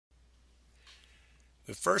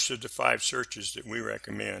The first of the 5 searches that we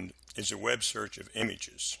recommend is a web search of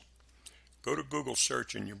images. Go to Google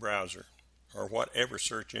Search in your browser, or whatever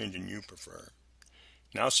search engine you prefer.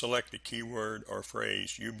 Now select the keyword or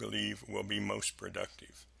phrase you believe will be most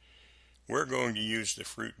productive. We're going to use the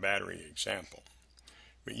fruit battery example,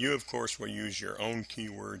 but you of course will use your own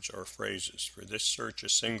keywords or phrases. For this search, a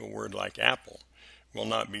single word like apple will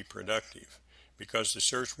not be productive because the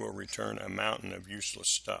search will return a mountain of useless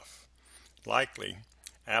stuff. Likely,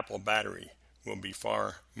 apple battery will be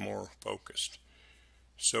far more focused.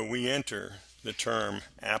 So we enter the term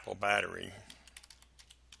apple battery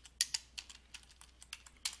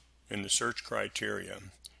in the search criteria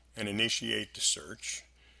and initiate the search,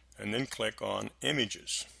 and then click on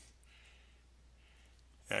images.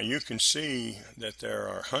 Now you can see that there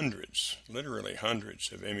are hundreds, literally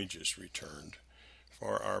hundreds of images returned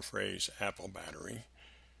for our phrase apple battery.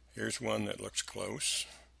 Here's one that looks close.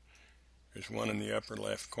 There's one in the upper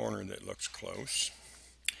left corner that looks close.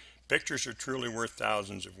 Pictures are truly worth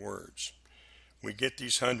thousands of words. We get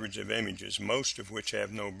these hundreds of images, most of which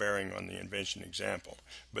have no bearing on the invention example,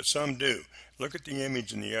 but some do. Look at the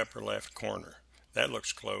image in the upper left corner. That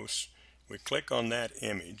looks close. We click on that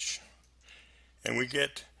image, and we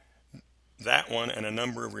get that one and a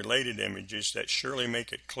number of related images that surely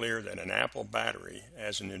make it clear that an apple battery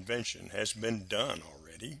as an invention has been done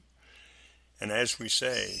already, and as we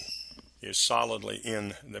say, is solidly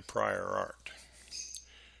in the prior art.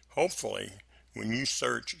 Hopefully, when you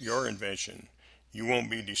search your invention, you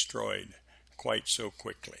won't be destroyed quite so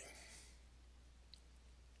quickly.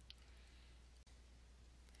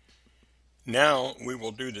 Now we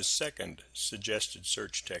will do the second suggested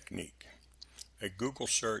search technique, a Google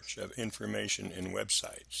search of information in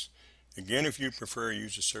websites. Again, if you prefer,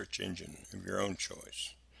 use a search engine of your own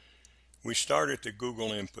choice. We start at the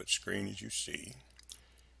Google input screen as you see.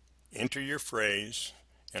 Enter your phrase,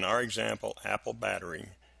 in our example, apple battery,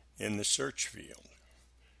 in the search field.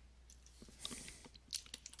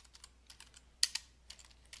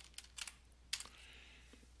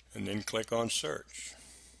 And then click on search.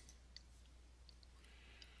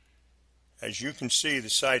 As you can see, the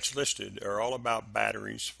sites listed are all about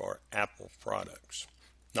batteries for Apple products,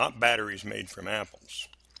 not batteries made from apples.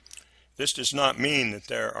 This does not mean that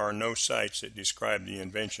there are no sites that describe the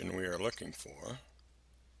invention we are looking for.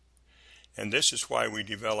 And this is why we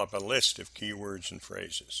develop a list of keywords and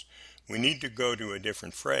phrases. We need to go to a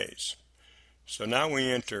different phrase. So now we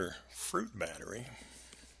enter fruit battery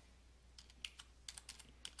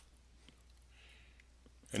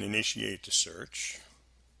and initiate the search.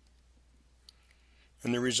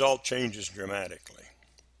 And the result changes dramatically.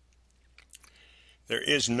 There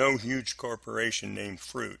is no huge corporation named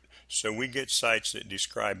Fruit, so we get sites that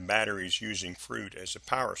describe batteries using fruit as a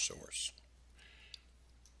power source.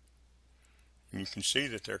 And you can see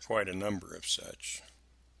that there are quite a number of such.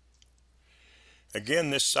 Again,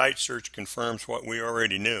 this site search confirms what we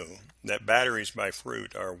already knew, that batteries by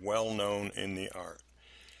fruit are well known in the art.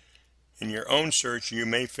 In your own search, you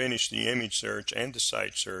may finish the image search and the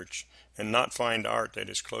site search and not find art that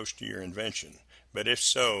is close to your invention. But if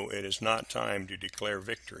so, it is not time to declare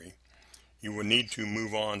victory. You will need to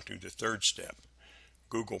move on to the third step,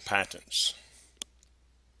 Google Patents.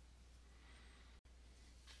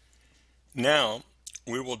 Now,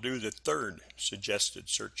 we will do the third suggested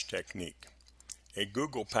search technique, a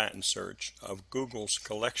Google patent search of Google's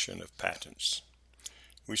collection of patents.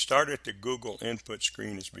 We start at the Google input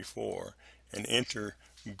screen as before and enter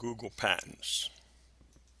Google Patents.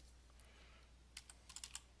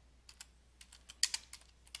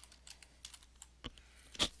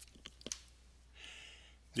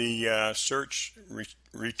 The search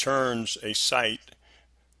returns a site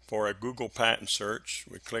for a Google patent search.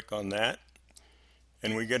 We click on that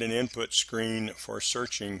and we get an input screen for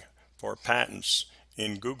searching for patents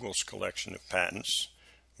in Google's collection of patents.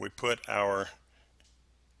 We put our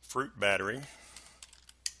fruit battery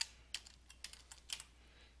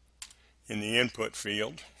in the input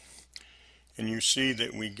field, and you see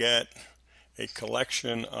that we get a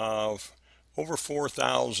collection of over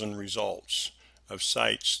 4,000 results of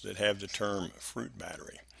sites that have the term fruit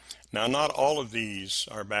battery. Now, not all of these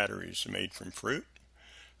are batteries made from fruit.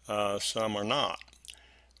 Some are not,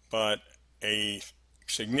 but a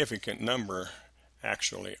significant number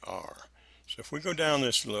actually are. So if we go down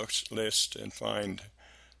this list and find,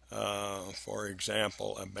 for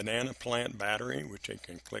example, a banana plant battery, which I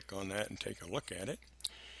can click on that and take a look at it.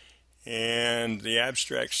 And the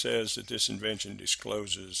abstract says that this invention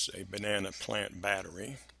discloses a banana plant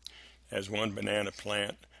battery. Has one banana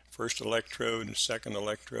plant, first electrode and second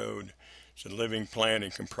electrode. It's a living plant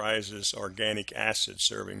and comprises organic acid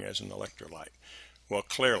serving as an electrolyte. Well,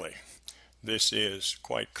 clearly, this is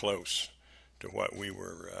quite close to what we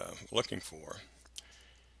were looking for.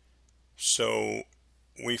 So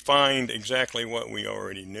we find exactly what we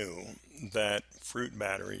already knew, that fruit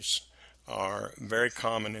batteries are very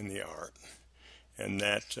common in the art, and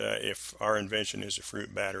that if our invention is a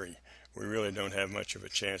fruit battery, we really don't have much of a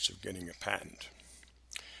chance of getting a patent.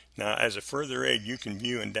 Now, as a further aid, you can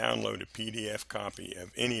view and download a PDF copy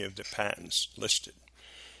of any of the patents listed.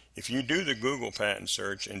 If you do the Google patent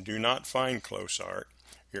search and do not find close art,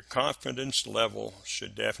 your confidence level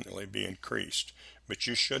should definitely be increased, but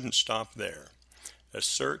you shouldn't stop there. A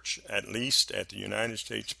search, at least at the United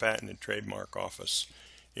States Patent and Trademark Office,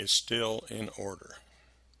 is still in order.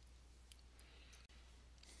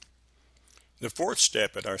 The fourth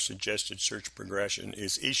step at our suggested search progression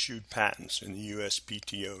is issued patents in the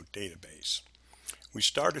USPTO database. We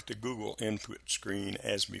start at the Google input screen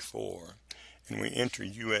as before, and we enter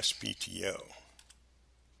USPTO,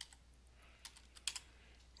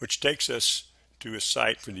 which takes us to a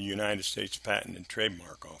site for the United States Patent and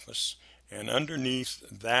Trademark Office, and underneath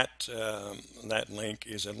that link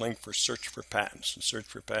is a link for search for patents, and search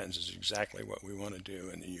for patents is exactly what we want to do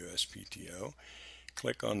in the USPTO.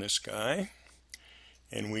 Click on this guy,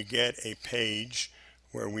 and we get a page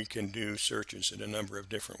where we can do searches in a number of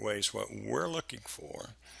different ways. What we're looking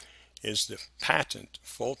for is the patent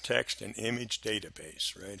full text and image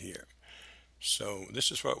database right here. So this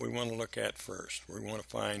is what we want to look at first. We want to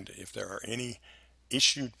find if there are any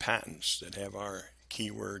issued patents that have our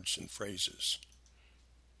keywords and phrases.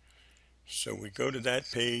 So we go to that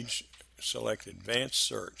page, select Advanced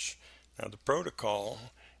Search. Now the protocol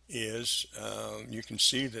is, you can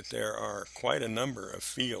see that there are quite a number of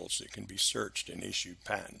fields that can be searched in issued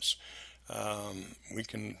patents. We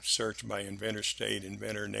can search by inventor state,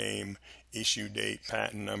 inventor name, issue date,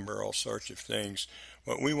 patent number, all sorts of things.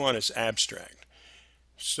 What we want is abstract.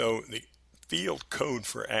 So the field code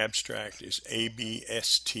for abstract is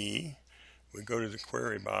ABST. We go to the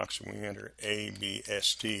query box and we enter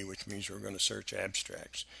ABST, which means we're going to search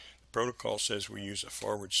abstracts. The protocol says we use a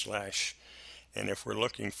 /, and if we're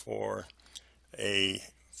looking for a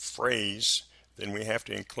phrase, then we have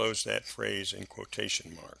to enclose that phrase in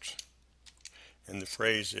quotation marks. And the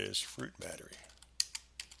phrase is fruit battery,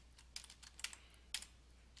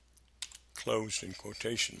 closed in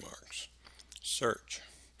quotation marks. Search.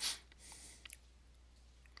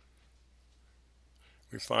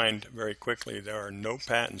 We find very quickly there are no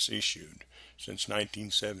patents issued since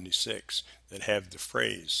 1976 that have the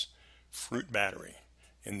phrase fruit battery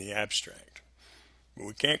in the abstract. But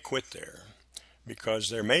we can't quit there, because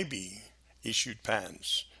there may be issued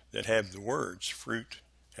patents that have the words fruit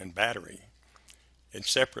and battery in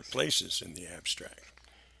separate places in the abstract.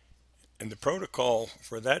 And the protocol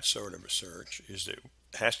for that sort of a search is that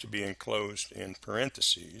it has to be enclosed in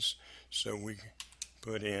parentheses. So we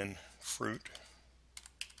put in fruit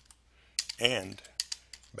and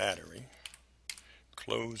battery,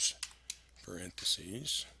 close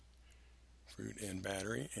parentheses, fruit and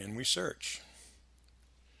battery, and we search.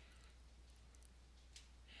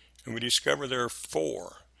 And we discover there are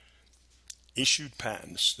 4 issued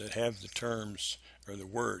patents that have the terms or the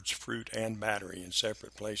words fruit and battery in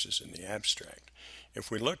separate places in the abstract.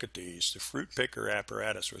 If we look at these, the fruit picker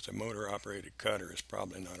apparatus with a motor operated cutter is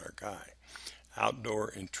probably not our guy. Outdoor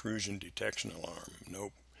intrusion detection alarm,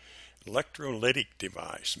 nope. Electrolytic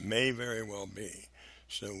device may very well be.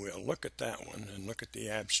 So we'll look at that one and look at the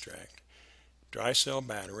abstract. Dry cell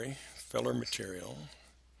battery, filler material,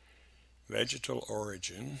 vegetal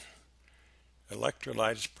origin.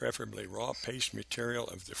 Electrolyte is preferably raw paste material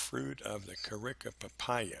of the fruit of the carica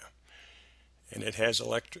papaya, and it has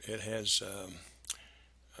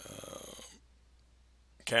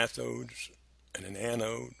cathodes and an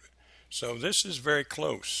anode. So this is very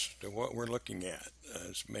close to what we're looking at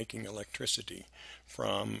as making electricity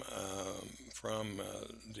from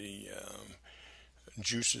the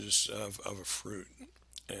juices of a fruit,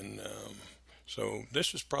 and so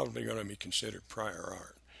this is probably going to be considered prior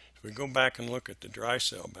art. If we go back and look at the dry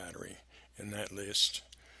cell battery in that list,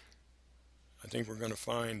 I think we're going to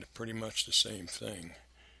find pretty much the same thing.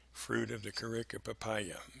 Fruit of the carica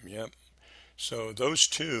papaya, yep. So those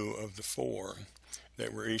 2 of the 4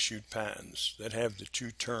 that were issued patents that have the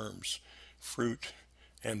 2 terms fruit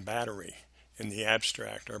and battery in the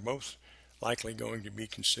abstract are both likely going to be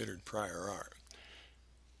considered prior art.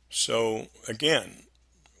 So again,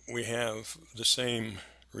 we have the same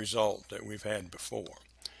result that we've had before.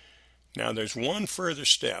 Now there's one further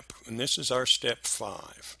step, and this is our step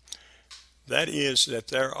 5. That is that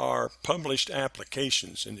there are published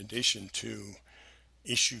applications in addition to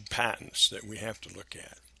issued patents that we have to look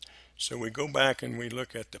at. So we go back and we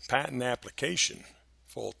look at the patent application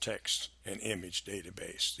full text and image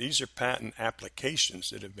database. These are patent applications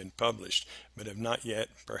that have been published but have not yet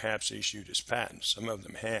perhaps issued as patents. Some of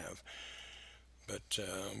them have. But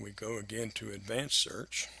we go again to advanced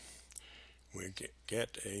search. We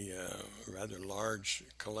get a rather large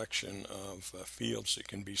collection of fields that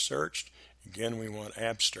can be searched. Again, we want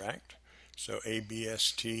abstract. So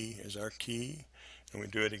ABST is our key, and we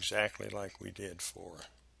do it exactly like we did for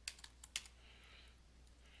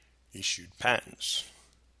issued patents.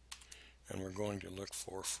 And we're going to look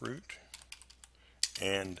for fruit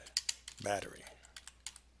and battery.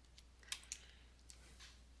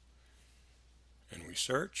 And we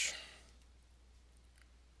search,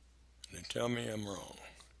 and then tell me I'm wrong.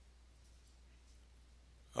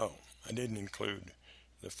 Oh, I didn't include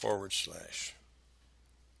the /.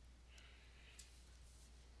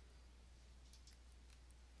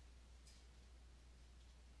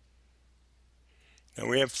 Now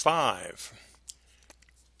we have 5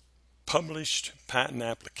 published patent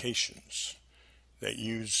applications that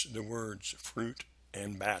use the words fruit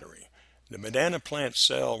and battery. The banana plant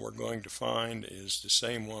cell we're going to find is the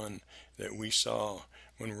same one that we saw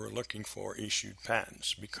when we were looking for issued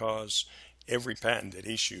patents, because every patent that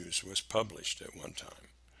issues was published at one time.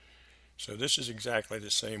 So this is exactly the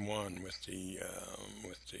same one with the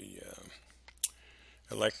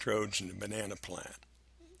electrodes and the banana plant.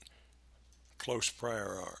 Close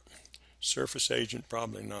prior art. Surface agent,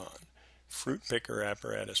 probably not. Fruit picker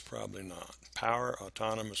apparatus, probably not. Power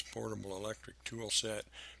autonomous portable electric tool set,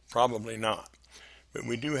 probably not. But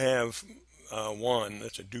we do have one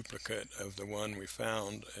that's a duplicate of the one we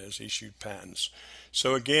found as issued patents.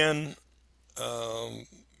 So again,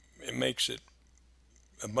 it makes it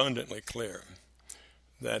abundantly clear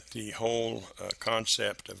that the whole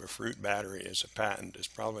concept of a fruit battery as a patent is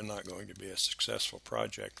probably not going to be a successful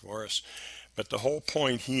project for us. But the whole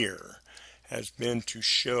point here has been to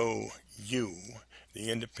show you,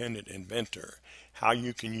 the independent inventor, how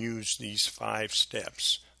you can use these 5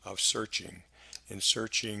 steps of searching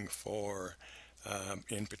for,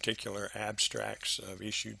 in particular, abstracts of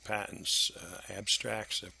issued patents,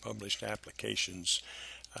 abstracts of published applications,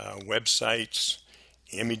 websites,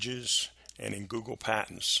 images, and in Google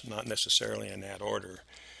Patents, not necessarily in that order,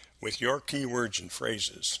 with your keywords and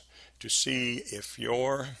phrases to see if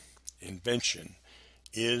your invention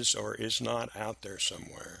is or is not out there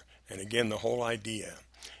somewhere. And again, the whole idea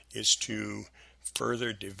is to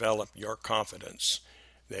further develop your confidence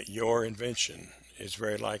that your invention is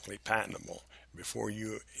very likely patentable before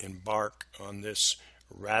you embark on this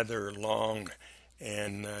rather long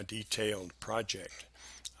and detailed project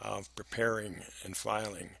of preparing and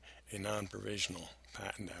filing a non-provisional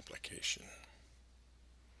patent application.